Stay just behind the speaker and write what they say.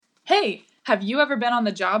Hey, have you ever been on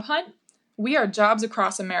the job hunt? We are Jobs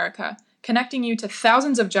Across America, connecting you to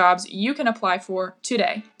thousands of jobs you can apply for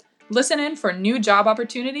today. Listen in for new job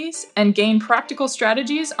opportunities and gain practical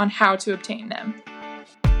strategies on how to obtain them.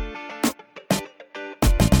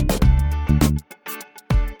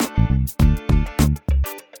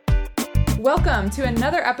 Welcome to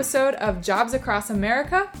another episode of Jobs Across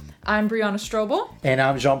America. I'm Brianna Strobel. And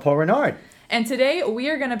I'm Jean-Paul Renard. And today we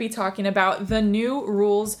are going to be talking about the new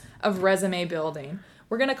rules of resume building.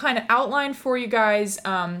 We're going to kind of outline for you guys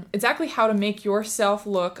exactly how to make yourself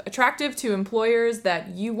look attractive to employers that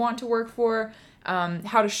you want to work for,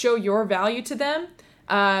 how to show your value to them,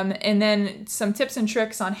 and then some tips and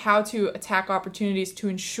tricks on how to attack opportunities to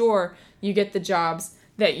ensure you get the jobs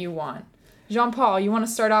that you want. Jean-Paul, you want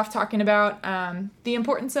to start off talking about the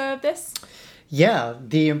importance of this? Yeah,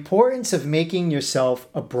 the importance of making yourself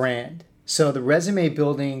a brand. So the resume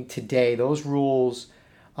building today, those rules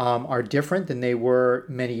are different than they were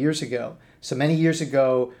many years ago. So many years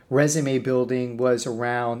ago, resume building was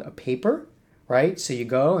around a paper, right? So you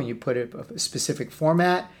go and you put a specific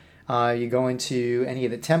format. You go into any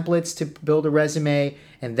of the templates to build a resume,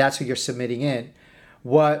 and that's what you're submitting in.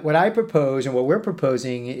 What I propose and what we're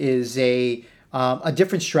proposing is a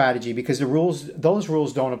different strategy, because those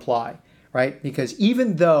rules don't apply, right? Because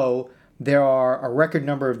even though there are a record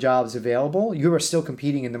number of jobs available, you are still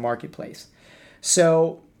competing in the marketplace.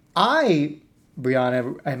 So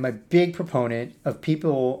Brianna, am a big proponent of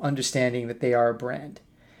people understanding that they are a brand.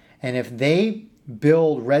 And if they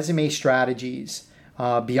build resume strategies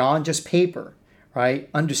beyond just paper, right,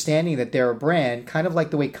 understanding that they're a brand, kind of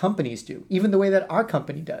like the way companies do, even the way that our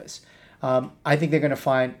company does, I think they're going to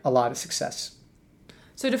find a lot of success.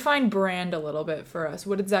 So define brand a little bit for us.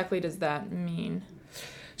 What exactly does that mean?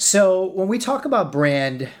 So when we talk about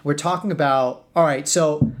brand, we're talking about, all right,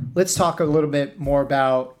 so let's talk a little bit more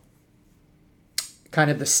about kind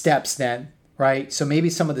of the steps then, right? So maybe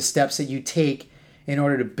some of the steps that you take in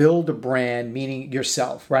order to build a brand, meaning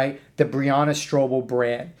yourself, right? The Brianna Strobel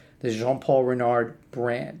brand, the Jean-Paul Renard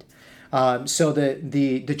brand. So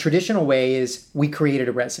the traditional way is we created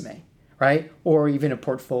a resume, right? Or even a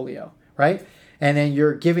portfolio, right? And then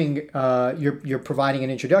you're giving, you're providing an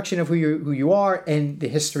introduction of who you are and the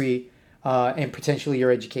history and potentially your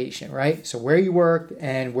education, right? So where you worked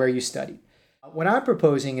and where you studied. What I'm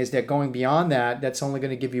proposing is that going beyond that, that's only going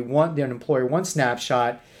to give you an employer one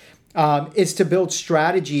snapshot, is to build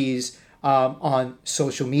strategies on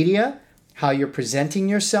social media, how you're presenting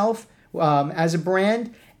yourself as a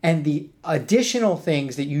brand, and the additional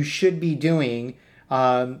things that you should be doing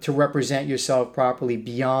to represent yourself properly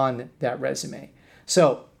beyond that resume.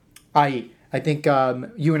 So, I think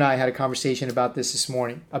you and I had a conversation about this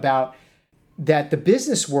morning, about that the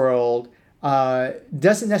business world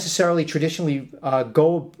doesn't necessarily traditionally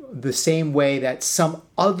go the same way that some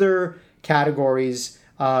other categories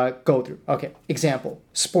go through. Okay, example,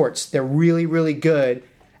 sports. They're really, really good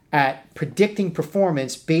at predicting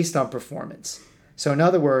performance based on performance. So in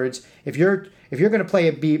other words, if you're going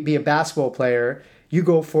to be a basketball player, you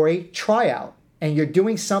go for a tryout and you're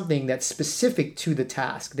doing something that's specific to the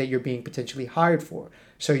task that you're being potentially hired for.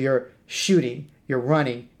 So you're shooting, you're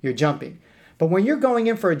running, you're jumping. But when you're going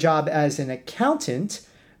in for a job as an accountant,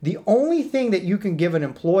 the only thing that you can give an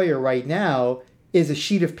employer right now is a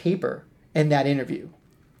sheet of paper in that interview.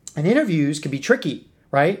 And interviews can be tricky,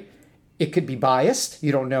 right? It could be biased.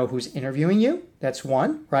 You don't know who's interviewing you. That's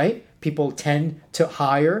one, right? People tend to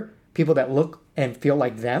hire people that look and feel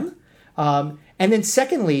like them. And then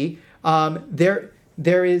secondly,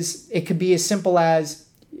 it could be as simple as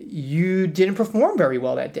you didn't perform very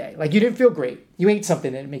well that day. Like you didn't feel great. You ate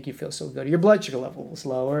something that didn't make you feel so good. Your blood sugar level was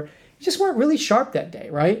lower. You just weren't really sharp that day,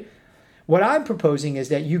 right? What I'm proposing is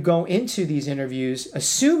that you go into these interviews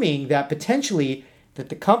assuming that potentially that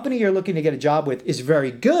the company you're looking to get a job with is very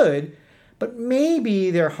good, but maybe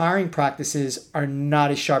their hiring practices are not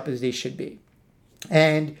as sharp as they should be.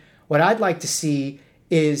 And what I'd like to see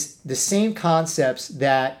is the same concepts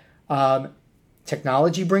that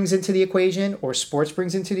technology brings into the equation or sports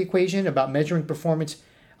brings into the equation about measuring performance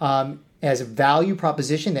as a value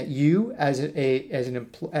proposition that you as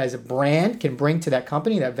a brand can bring to that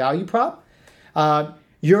company, that value prop,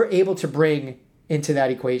 you're able to bring into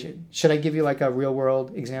that equation. Should I give you like a real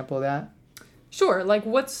world example of that? Sure. Like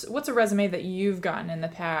what's a resume that you've gotten in the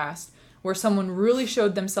past where someone really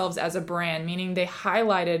showed themselves as a brand, meaning they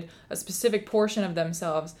highlighted a specific portion of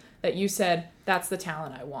themselves that you said, that's the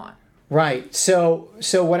talent I want? Right. So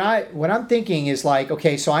what I'm thinking is like,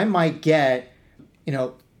 okay, so I might get,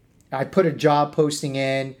 I put a job posting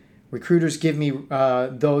in, recruiters give me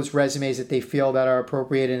those resumes that they feel that are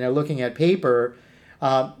appropriate, and they're looking at paper.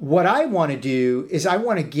 What I want to do is I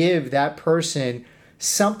want to give that person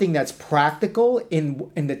something that's practical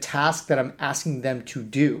in the task that I'm asking them to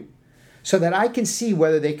do, so that I can see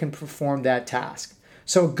whether they can perform that task.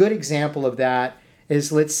 So a good example of that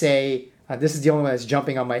is, let's say, this is the only one that's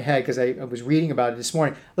jumping on my head because I was reading about it this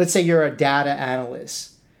morning. Let's say you're a data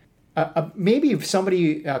analyst. Maybe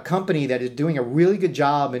a company that is doing a really good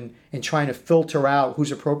job in trying to filter out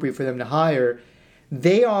who's appropriate for them to hire,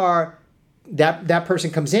 that person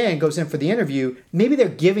comes in, goes in for the interview, maybe they're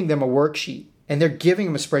giving them a worksheet and they're giving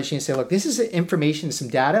them a spreadsheet and say, look, this is information, some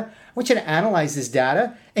data. I want you to analyze this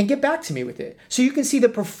data and get back to me with it. So you can see the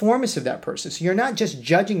performance of that person. So you're not just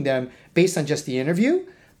judging them based on just the interview,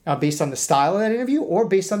 based on the style of that interview, or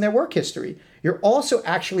based on their work history. You're also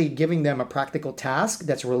actually giving them a practical task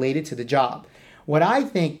that's related to the job. What I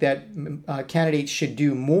think that candidates should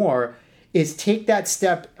do more is take that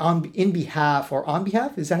step on behalf.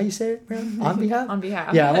 Is that how you say it? On behalf? On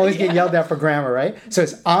behalf. Yeah, I'm always getting yelled at for grammar, right? So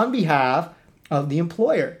it's on behalf of the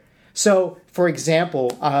employer. So, for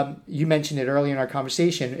example, you mentioned it earlier in our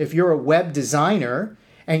conversation. If you're a web designer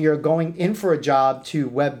and you're going in for a job to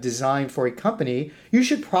web design for a company, you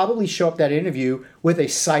should probably show up that interview with a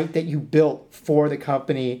site that you built for the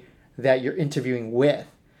company that you're interviewing with.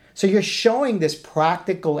 So you're showing this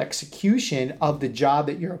practical execution of the job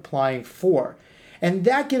that you're applying for. And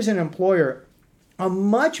that gives an employer a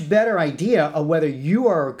much better idea of whether you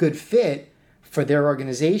are a good fit for their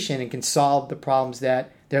organization and can solve the problems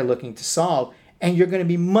that they're looking to solve. And you're going to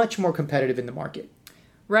be much more competitive in the market.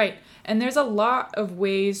 Right. And there's a lot of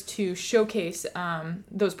ways to showcase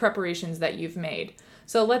those preparations that you've made.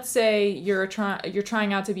 So let's say you're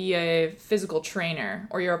trying out to be a physical trainer,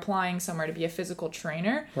 or you're applying somewhere to be a physical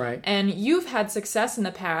trainer. Right. And you've had success in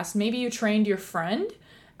the past. Maybe you trained your friend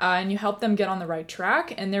and you helped them get on the right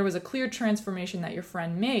track, and there was a clear transformation that your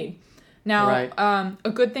friend made. Now, right.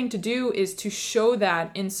 A good thing to do is to show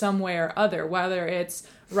that in some way or other, whether it's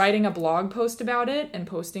writing a blog post about it and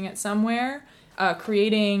posting it somewhere,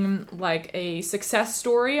 creating like a success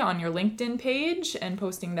story on your LinkedIn page and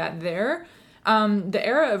posting that there. The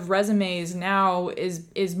era of resumes now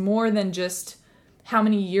is more than just how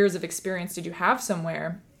many years of experience did you have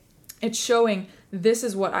somewhere. It's showing this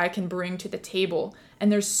is what I can bring to the table.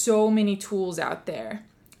 And there's so many tools out there.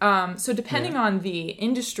 So depending on the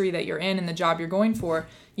industry that you're in and the job you're going for,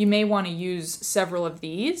 you may want to use several of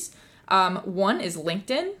these. One is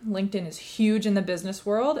LinkedIn. LinkedIn is huge in the business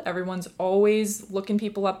world. Everyone's always looking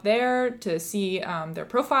people up there to see their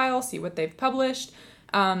profile, see what they've published.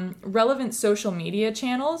 Relevant social media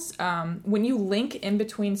channels. When you link in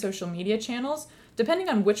between social media channels, depending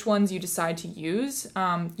on which ones you decide to use,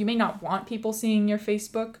 you may not want people seeing your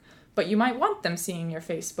Facebook, but you might want them seeing your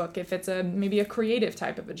Facebook if it's maybe a creative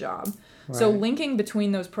type of a job. Right. So linking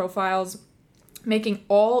between those profiles, making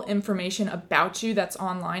all information about you that's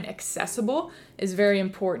online accessible is very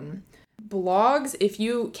important. Blogs, if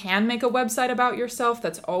you can make a website about yourself,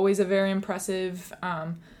 that's always a very impressive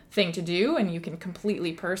thing to do, and you can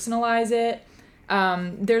completely personalize it.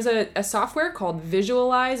 There's a software called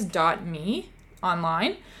Visualize.me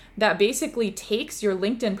online that basically takes your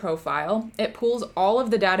LinkedIn profile, it pulls all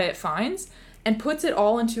of the data it finds, and puts it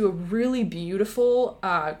all into a really beautiful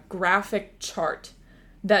graphic chart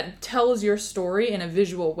that tells your story in a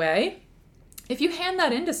visual way. If you hand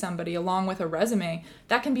that into somebody along with a resume,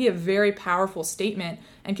 that can be a very powerful statement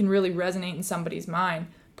and can really resonate in somebody's mind,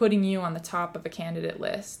 putting you on the top of a candidate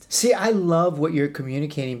list. See, I love what you're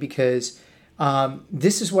communicating because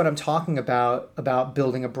this is what I'm talking about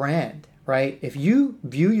building a brand, right? If you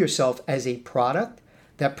view yourself as a product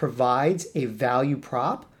that provides a value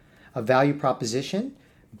proposition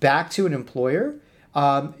back to an employer,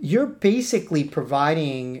 you're basically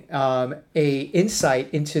providing a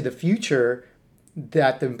insight into the future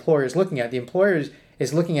that the employer is looking at. The employer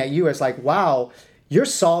is looking at you as like, wow, you're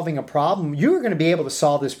solving a problem. You're going to be able to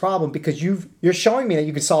solve this problem because you're showing me that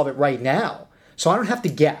you can solve it right now. So I don't have to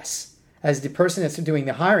guess. As the person that's doing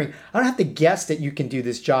the hiring, I don't have to guess that you can do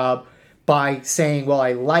this job by saying, well,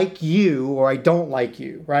 I like you or I don't like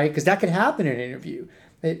you, right? Because that can happen in an interview.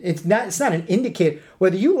 It's not an indicator.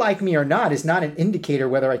 Whether you like me or not is not an indicator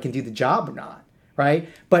whether I can do the job or not, right?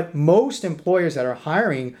 But most employers that are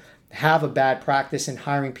hiring have a bad practice in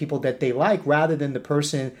hiring people that they like rather than the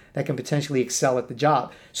person that can potentially excel at the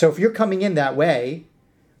job. So if you're coming in that way,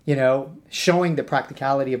 showing the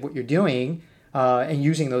practicality of what you're doing and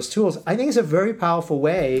using those tools, I think is a very powerful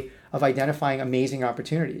way of identifying amazing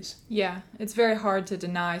opportunities. Yeah, it's very hard to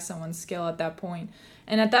deny someone's skill at that point.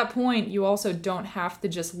 And at that point, you also don't have to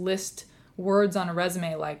just list words on a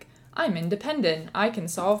resume like, I'm independent, I can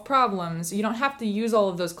solve problems. You don't have to use all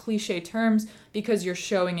of those cliche terms because you're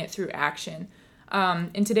showing it through action.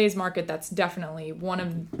 In today's market, that's definitely one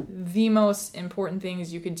of the most important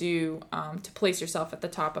things you could do to place yourself at the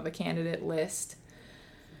top of a candidate list.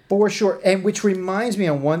 For sure. And which reminds me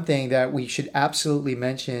of one thing that we should absolutely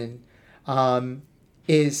mention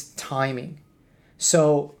is timing.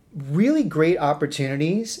 So really great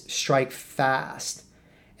opportunities strike fast.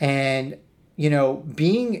 And,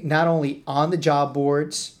 being not only on the job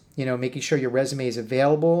boards, making sure your resume is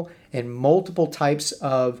available in multiple types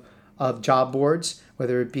of job boards,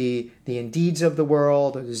 whether it be the Indeeds of the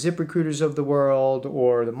world or the ZipRecruiters of the world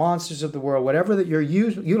or the Monsters of the world, whatever that you're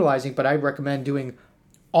utilizing, but I recommend doing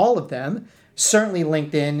all of them. Certainly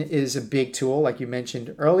LinkedIn is a big tool, like you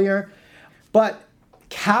mentioned earlier, but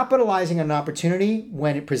capitalizing on an opportunity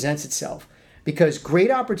when it presents itself, because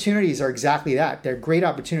great opportunities are exactly that. They're great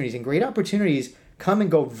opportunities, and great opportunities come and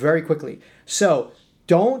go very quickly. So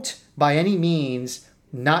don't by any means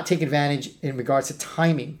not take advantage in regards to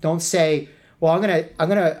timing. Don't say, well,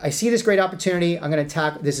 I see this great opportunity. I'm going to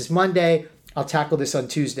tackle, this is Monday. I'll tackle this on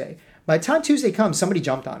Tuesday. By the time Tuesday comes, somebody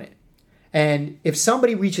jumped on it. And if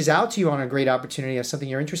somebody reaches out to you on a great opportunity or something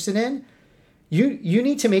you're interested in, you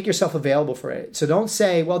need to make yourself available for it. So don't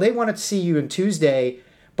say, well, they wanted to see you on Tuesday,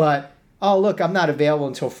 but, oh, look, I'm not available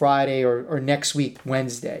until Friday or next week,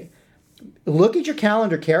 Wednesday. Look at your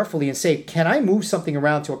calendar carefully and say, can I move something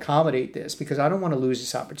around to accommodate this? Because I don't want to lose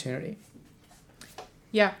this opportunity.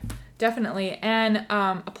 Yeah, definitely. And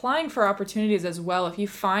applying for opportunities as well. If you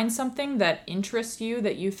find something that interests you,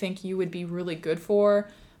 that you think you would be really good for,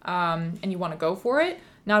 and you want to go for it,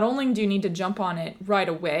 not only do you need to jump on it right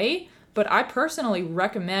away, but I personally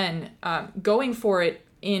recommend going for it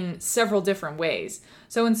in several different ways.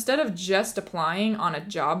 So instead of just applying on a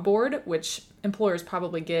job board, which employers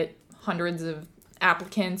probably get hundreds of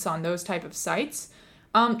applicants on those type of sites,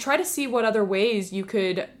 try to see what other ways you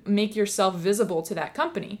could make yourself visible to that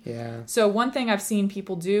company. Yeah. So one thing I've seen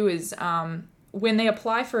people do is when they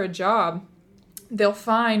apply for a job, they'll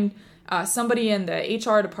find somebody in the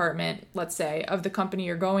HR department, let's say, of the company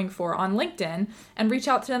you're going for on LinkedIn and reach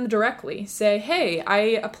out to them directly. Say, hey, I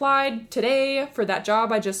applied today for that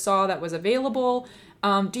job I just saw that was available.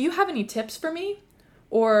 Do you have any tips for me?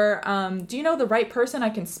 Or do you know the right person I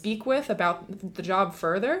can speak with about the job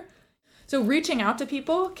further? So reaching out to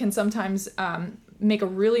people can sometimes make a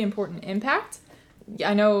really important impact.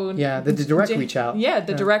 I know... Yeah, the direct reach out. Yeah,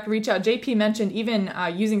 direct reach out. JP mentioned even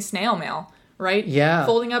using snail mail, right? Yeah.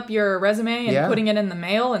 Folding up your resume and putting it in the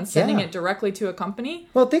mail and sending it directly to a company.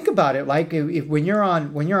 Well, think about it. Like if when you're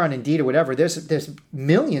on Indeed or whatever, there's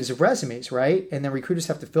millions of resumes, right? And then recruiters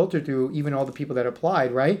have to filter through even all the people that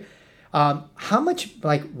applied, right? How much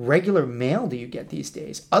like regular mail do you get these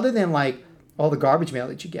days? Other than like all the garbage mail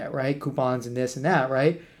that you get, right? Coupons and this and that,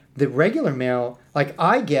 right? The regular mail, like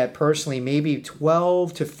I get personally maybe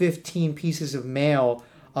 12 to 15 pieces of mail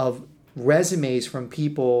of resumes from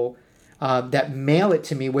people that mail it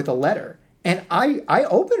to me with a letter. And I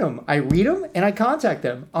open them, I read them, and I contact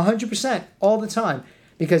them 100% all the time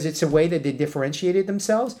because it's a way that they differentiated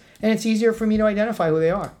themselves, and it's easier for me to identify who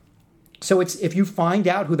they are. So it's if you find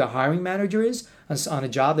out who the hiring manager is on a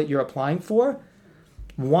job that you're applying for,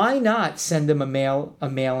 why not send them a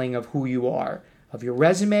mailing of who you are, of your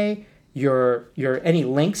resume, your any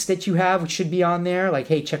links that you have, which should be on there, like,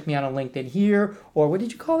 hey, check me out on LinkedIn here, or what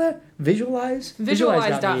did you call that?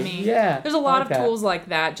 Visualize.me. Yeah. There's a lot of tools like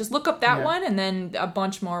that. Just look up that one and then a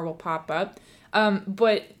bunch more will pop up.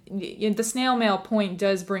 But the snail mail point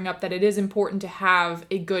does bring up that it is important to have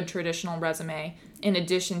a good traditional resume in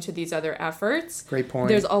addition to these other efforts. Great point.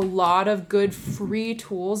 There's a lot of good free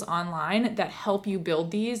tools online that help you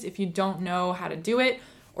build these if you don't know how to do it,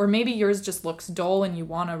 or maybe yours just looks dull and you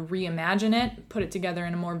want to reimagine it, put it together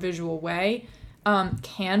in a more visual way.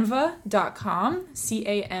 Canva.com,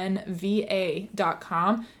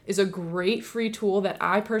 Canva.com is a great free tool that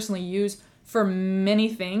I personally use for many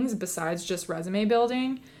things besides just resume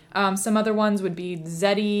building. Some other ones would be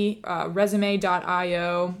Zeddy,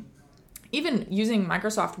 resume.io, even using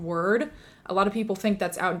Microsoft Word. A lot of people think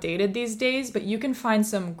that's outdated these days, but you can find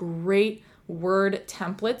some great Word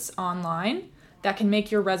templates online that can make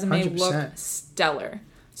your resume 100%. Look stellar.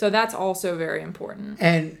 So that's also very important.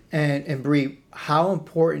 And Bree, how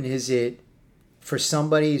important is it for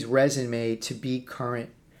somebody's resume to be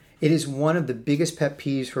current? It is one of the biggest pet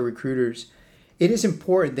peeves for recruiters. It is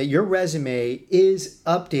important that your resume is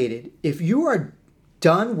updated. If you are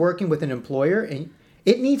done working with an employer, and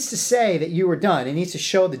it needs to say that you were done. It needs to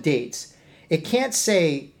show the dates. It can't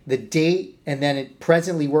say the date and then it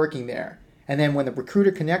presently working there. And then when the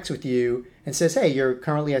recruiter connects with you and says, hey, you're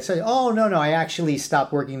currently, I say, oh, no, I actually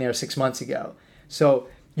stopped working there 6 months ago. So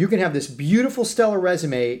you can have this beautiful, stellar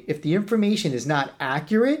resume. If the information is not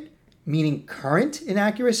accurate, meaning current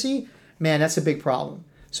inaccuracy, man, that's a big problem.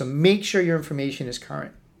 So make sure your information is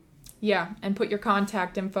current. Yeah, and put your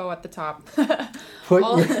contact info at the top. That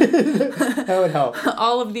would help.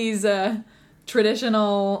 All of these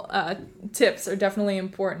traditional tips are definitely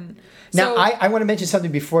important. Now, I want to mention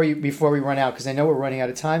something before we run out, because I know we're running out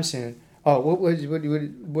of time soon. Oh,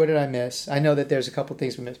 what did I miss? I know that there's a couple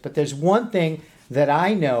things we missed, but there's one thing that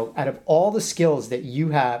I know out of all the skills that you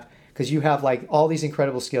have, because you have like all these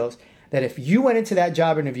incredible skills, that if you went into that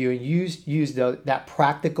job interview and used that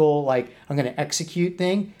practical, like, I'm going to execute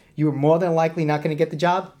thing, you were more than likely not going to get the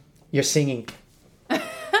job. You're singing.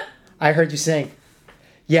 I heard you sing.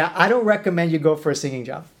 Yeah, I don't recommend you go for a singing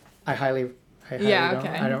job. I highly yeah, okay.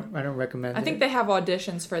 I don't recommend it. I think they have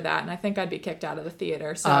auditions for that, and I think I'd be kicked out of the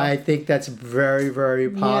theater. So I think that's very, very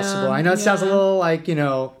possible. Yeah, I know it sounds a little like,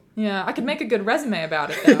 Yeah, I could make a good resume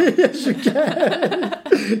about it, though. Yes, you can.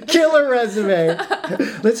 Killer resume.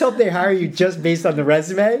 Let's hope they hire you just based on the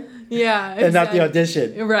resume. Yeah, exactly. And not the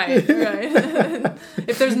audition. Right.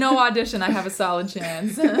 If there's no audition, I have a solid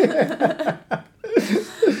chance.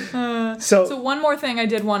 So one more thing I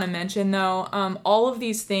did want to mention, though, all of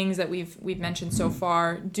these things that we've mentioned so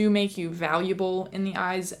far do make you valuable in the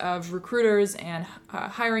eyes of recruiters and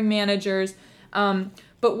hiring managers.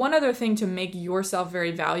 But one other thing to make yourself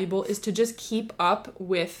very valuable is to just keep up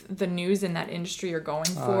with the news in that industry you're going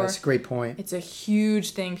for. That's a great point. It's a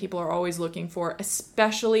huge thing people are always looking for,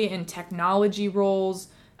 especially in technology roles,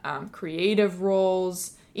 creative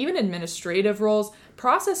roles, even administrative roles.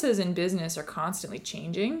 Processes in business are constantly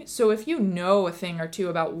changing. So if you know a thing or two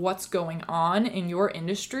about what's going on in your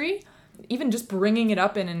industry, even just bringing it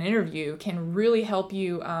up in an interview can really help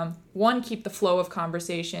you, one, keep the flow of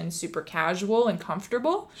conversation super casual and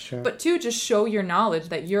comfortable, Sure. But two, just show your knowledge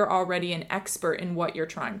that you're already an expert in what you're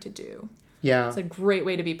trying to do. Yeah. It's a great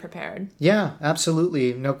way to be prepared. Yeah,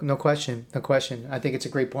 absolutely. No question. No question. I think it's a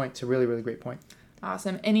great point. It's a really, really great point.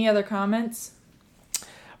 Awesome. Any other comments?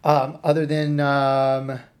 Other than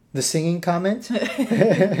the singing comment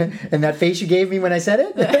and that face you gave me when I said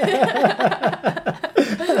it.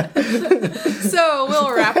 So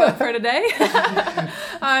we'll wrap up for today.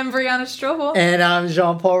 I'm Brianna Strobel. And I'm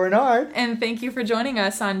Jean-Paul Renard. And thank you for joining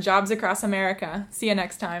us on Jobs Across America. See you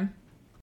next time.